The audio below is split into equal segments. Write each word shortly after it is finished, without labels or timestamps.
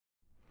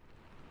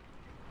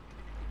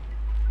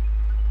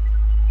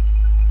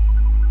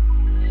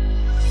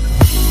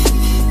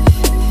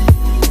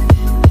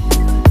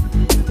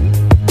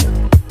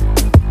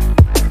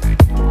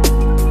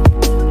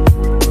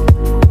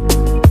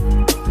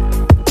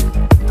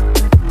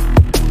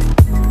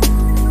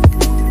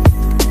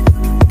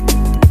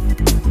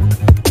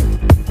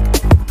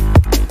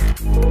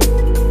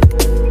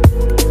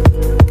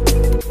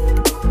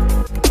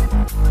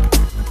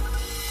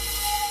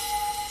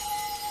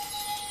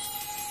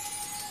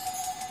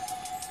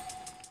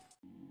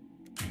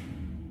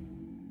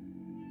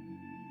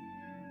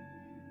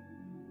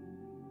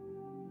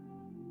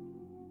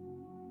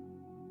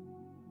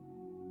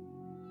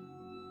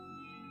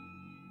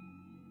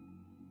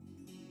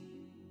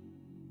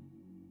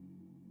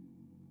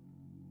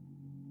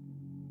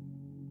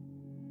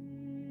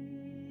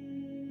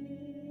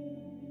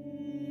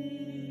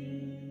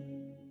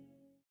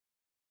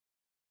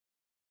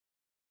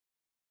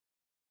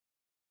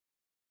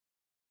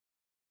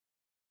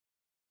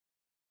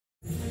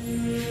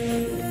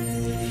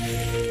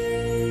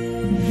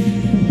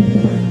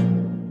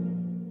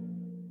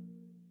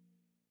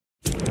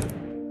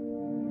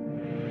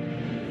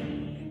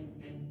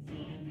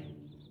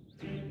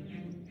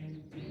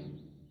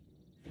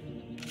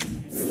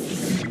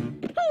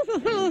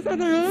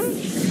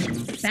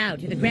Bow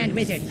to the Grand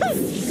Wizard.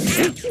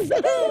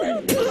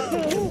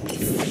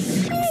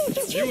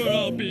 You are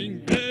all being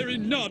very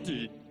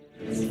naughty.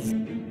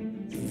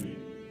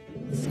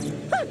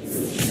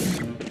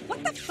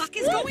 What the fuck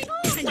is going on?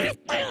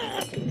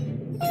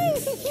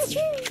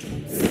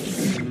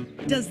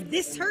 Does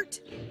this hurt?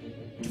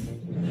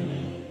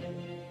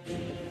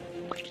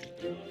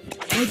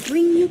 I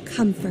bring you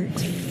comfort.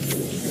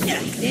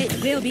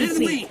 It will be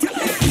sweet.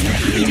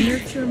 I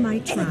nurture my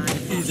tribe.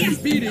 Season's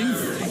beatings.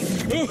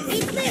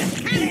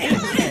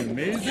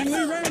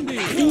 Amazingly randy.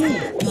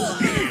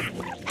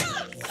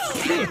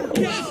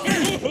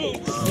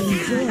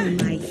 Enjoy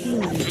my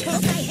healing.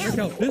 Check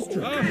out this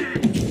trick.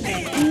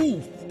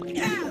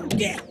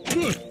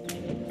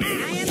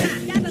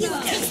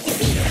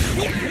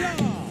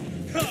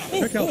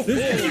 Check out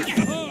this trick.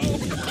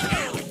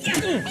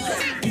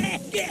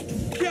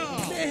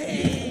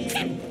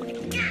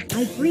 I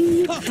bring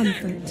you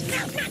comfort.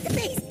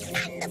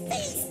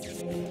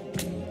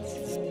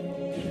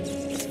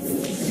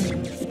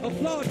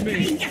 Applaud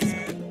me.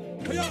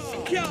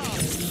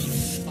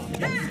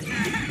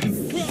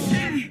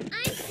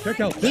 Check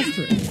out this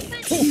trick.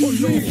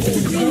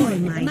 Enjoy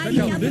my Mighty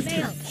healing. of the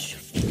veil.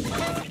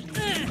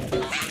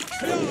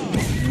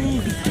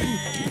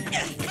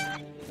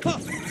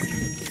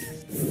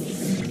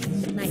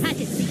 My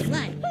hatchet speaks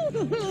blood.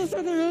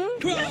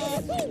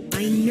 I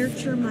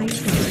nurture my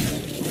tribe.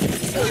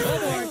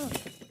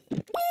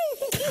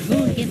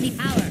 Moon gives me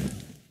power.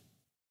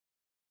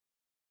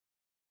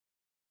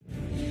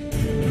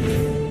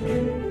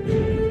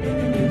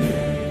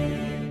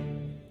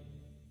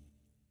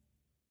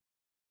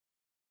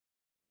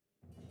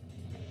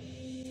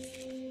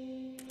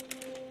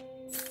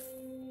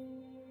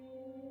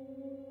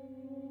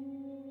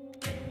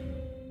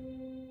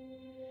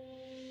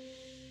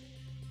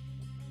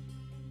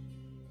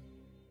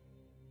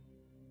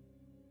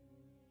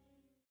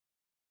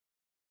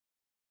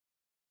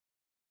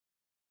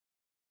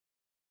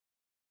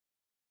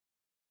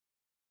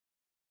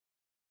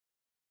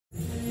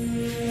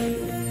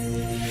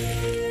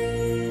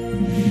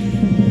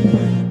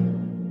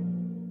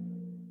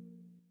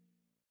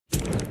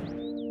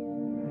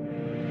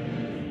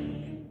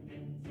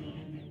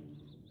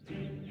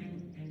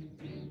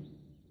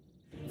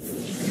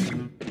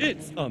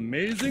 It's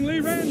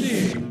amazingly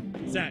randy.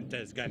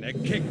 Santa's gonna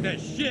kick the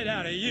shit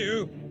out of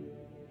you.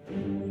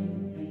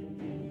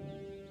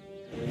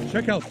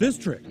 Check out this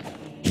trick.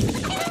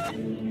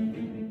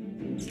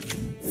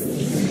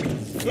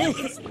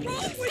 What's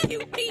wrong with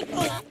you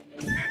people?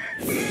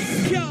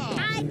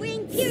 I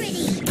bring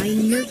purity. I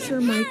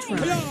nurture my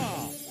tribe.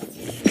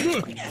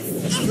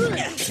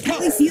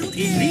 Field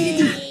is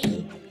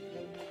ready.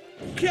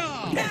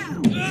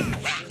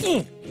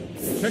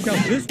 Check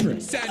out this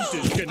trick.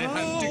 Santa's gonna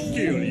have to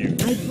kill you.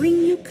 I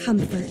bring you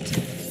comfort.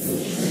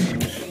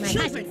 My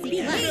hatchet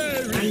speaks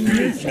blood. I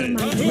nurture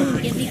my Moon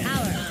tribe. gives me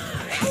power.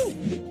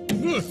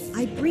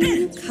 I bring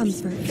you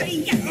comfort.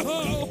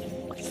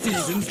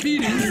 Season's I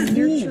beatings.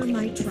 nurture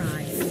my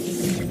tribe.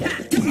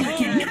 I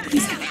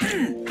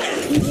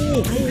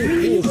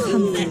bring you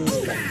comfort.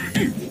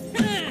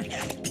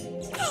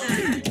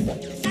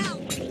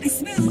 I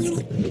smell a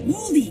little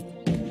moldy.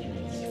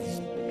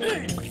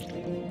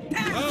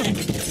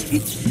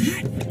 It's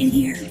hot in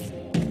here.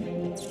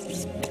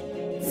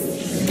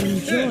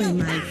 Enjoy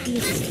my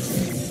healing.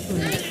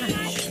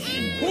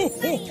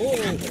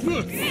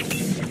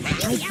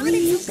 I bring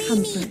you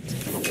comfort.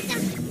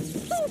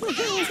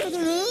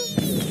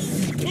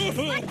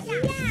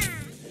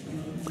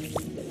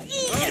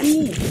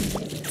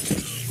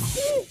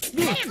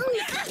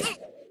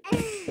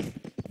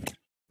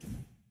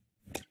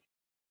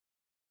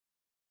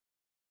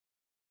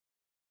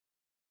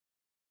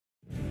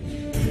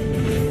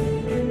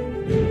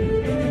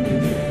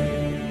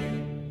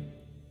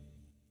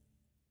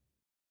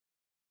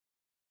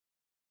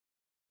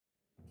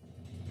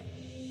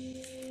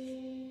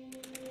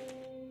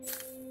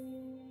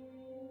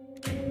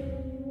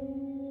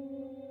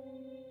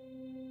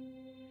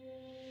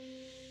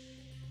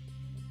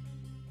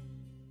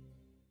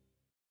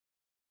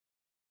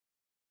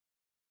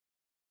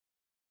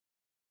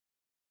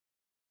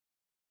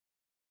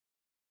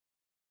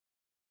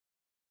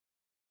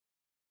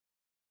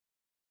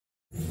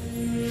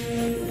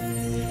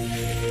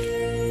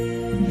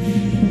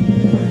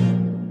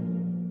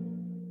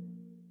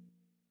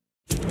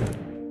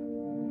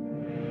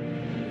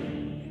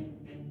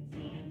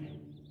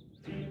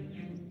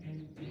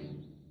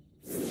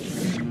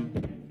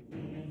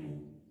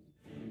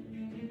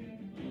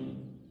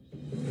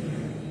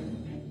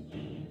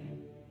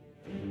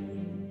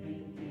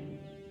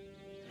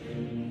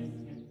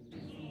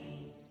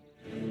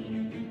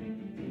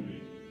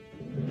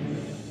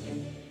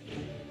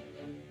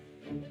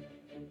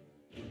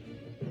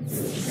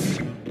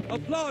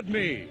 Applaud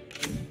me.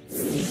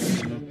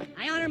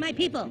 I honor my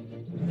people.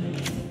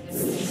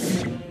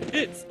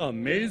 It's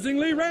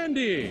amazingly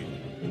randy.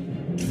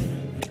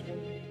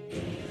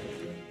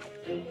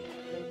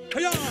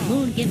 Hiya!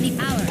 Moon gives me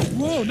power.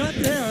 Whoa, not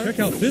there. Check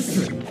out this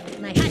trick.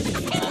 My hatchet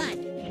speaks blood.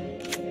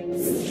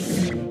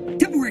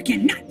 power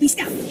cannot be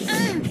stopped.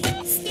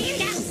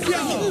 Stand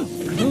out.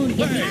 Moon,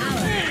 Give me power.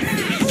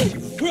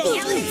 The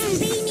elements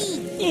obey me.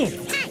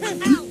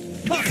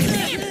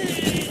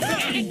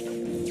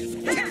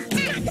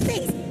 Not the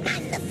face.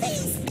 Not the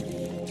face.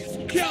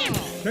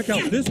 Check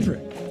out this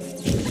trick.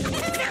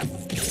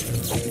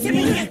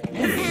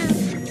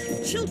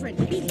 Children,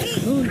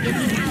 behave. Moon, give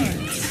me power.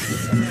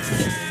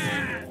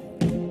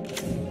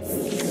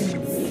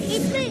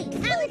 It's me,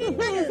 Alec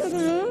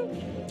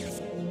Buggers.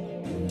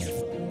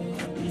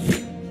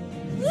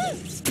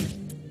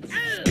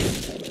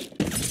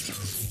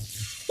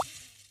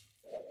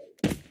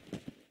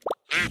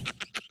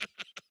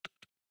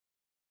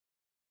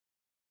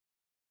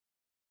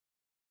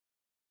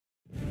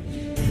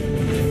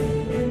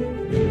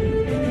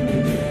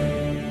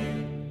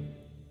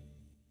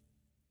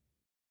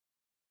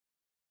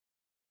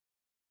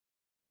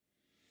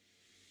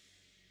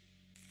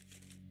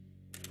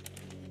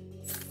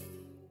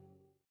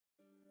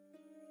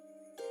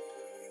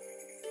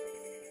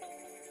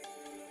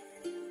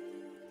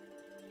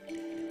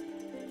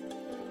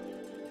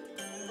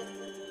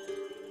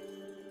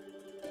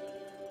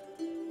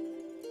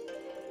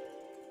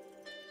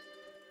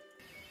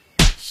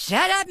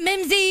 Shut up,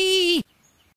 Mimsy!